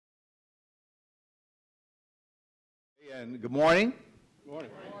And good morning. Good morning.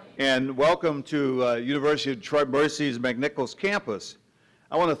 And welcome to University of Detroit Mercy's McNichols campus.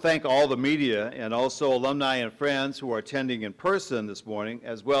 I want to thank all the media and also alumni and friends who are attending in person this morning,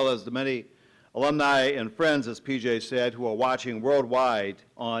 as well as the many alumni and friends, as PJ said, who are watching worldwide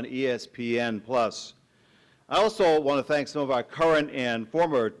on ESPN+. I also want to thank some of our current and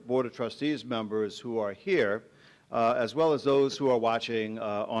former Board of Trustees members who are here, as well as those who are watching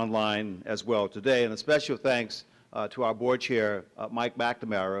online as well today, and a special thanks to our board chair, Mike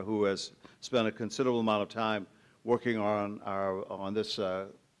McNamara, who has spent a considerable amount of time working on this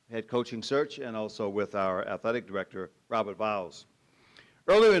head coaching search, and also with our athletic director, Robert Vowles.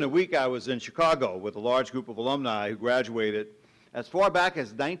 Earlier in the week, I was in Chicago with a large group of alumni who graduated as far back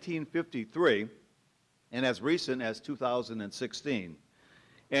as 1953 and as recent as 2016.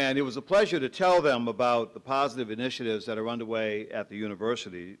 And it was a pleasure to tell them about the positive initiatives that are underway at the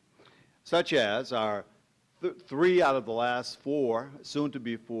university, such as our 3 out of the last 4, soon to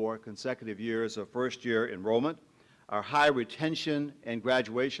be 4, consecutive years of first-year enrollment, our high retention and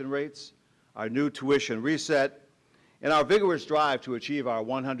graduation rates, our new tuition reset, and our vigorous drive to achieve our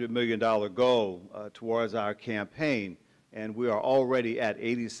 $100 million goal towards our campaign. And we are already at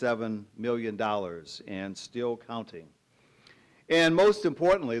 $87 million and still counting. And most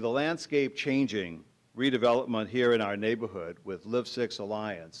importantly, the landscape changing redevelopment here in our neighborhood with Live 6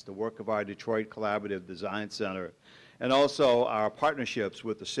 Alliance, the work of our Detroit Collaborative Design Center, and also our partnerships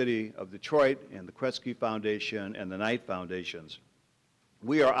with the City of Detroit and the Kresge Foundation and the Knight Foundations.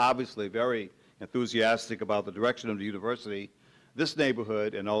 We are obviously very enthusiastic about the direction of the university, this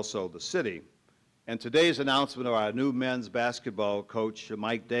neighborhood, and also the city. And today's announcement of our new men's basketball coach,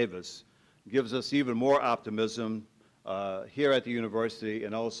 Mike Davis, gives us even more optimism here at the university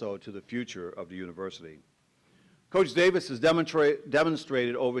and also to the future of the university. Coach Davis has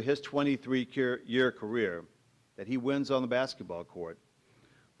demonstrated over his 23-year career that he wins on the basketball court.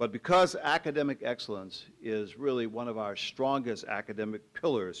 But because academic excellence is really one of our strongest academic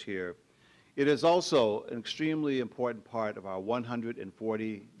pillars here, it is also an extremely important part of our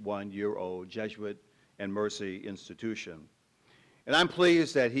 141-year-old Jesuit and Mercy institution. And I'm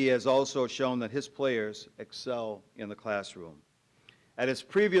pleased that he has also shown that his players excel in the classroom. At his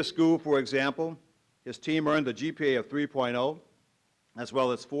previous school, for example, his team earned a GPA of 3.0, as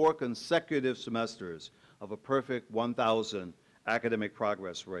well as 4 consecutive semesters of a perfect 1,000 academic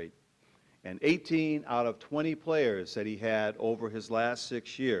progress rate. And 18 out of 20 players that he had over his last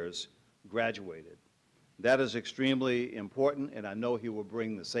 6 years graduated. That is extremely important, and I know he will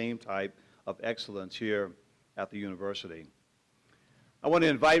bring the same type of excellence here at the university. I want to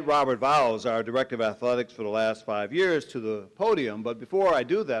invite Robert Vowles, our Director of Athletics for the last 5 years, to the podium, but before I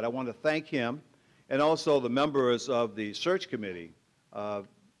do that, I want to thank him and also the members of the search committee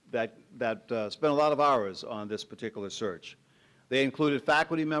that spent a lot of hours on this particular search. They included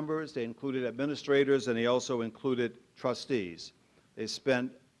faculty members, they included administrators, and they also included trustees. They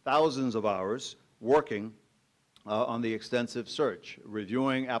spent thousands of hours working on the extensive search,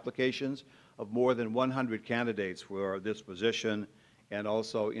 reviewing applications of more than 100 candidates for this position, and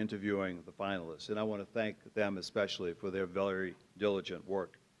also interviewing the finalists. And I want to thank them especially for their very diligent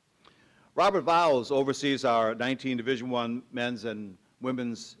work. Robert Vowles oversees our 19 Division I men's and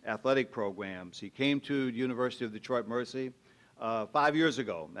women's athletic programs. He came to the University of Detroit Mercy 5 years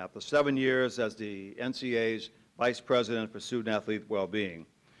ago, after 7 years as the NCAA's Vice President for Student Athlete Wellbeing.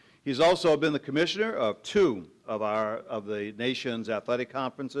 He's also been the commissioner of 2 of the nation's athletic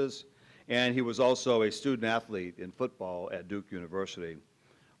conferences, and he was also a student athlete in football at Duke University.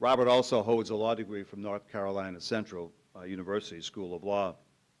 Robert also holds a law degree from North Carolina Central University School of Law.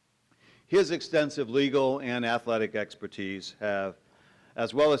 His extensive legal and athletic expertise have,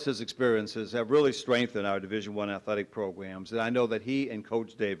 as well as his experiences, have really strengthened our Division I athletic programs, and I know that he and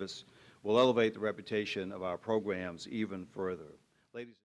Coach Davis will elevate the reputation of our programs even further. Ladies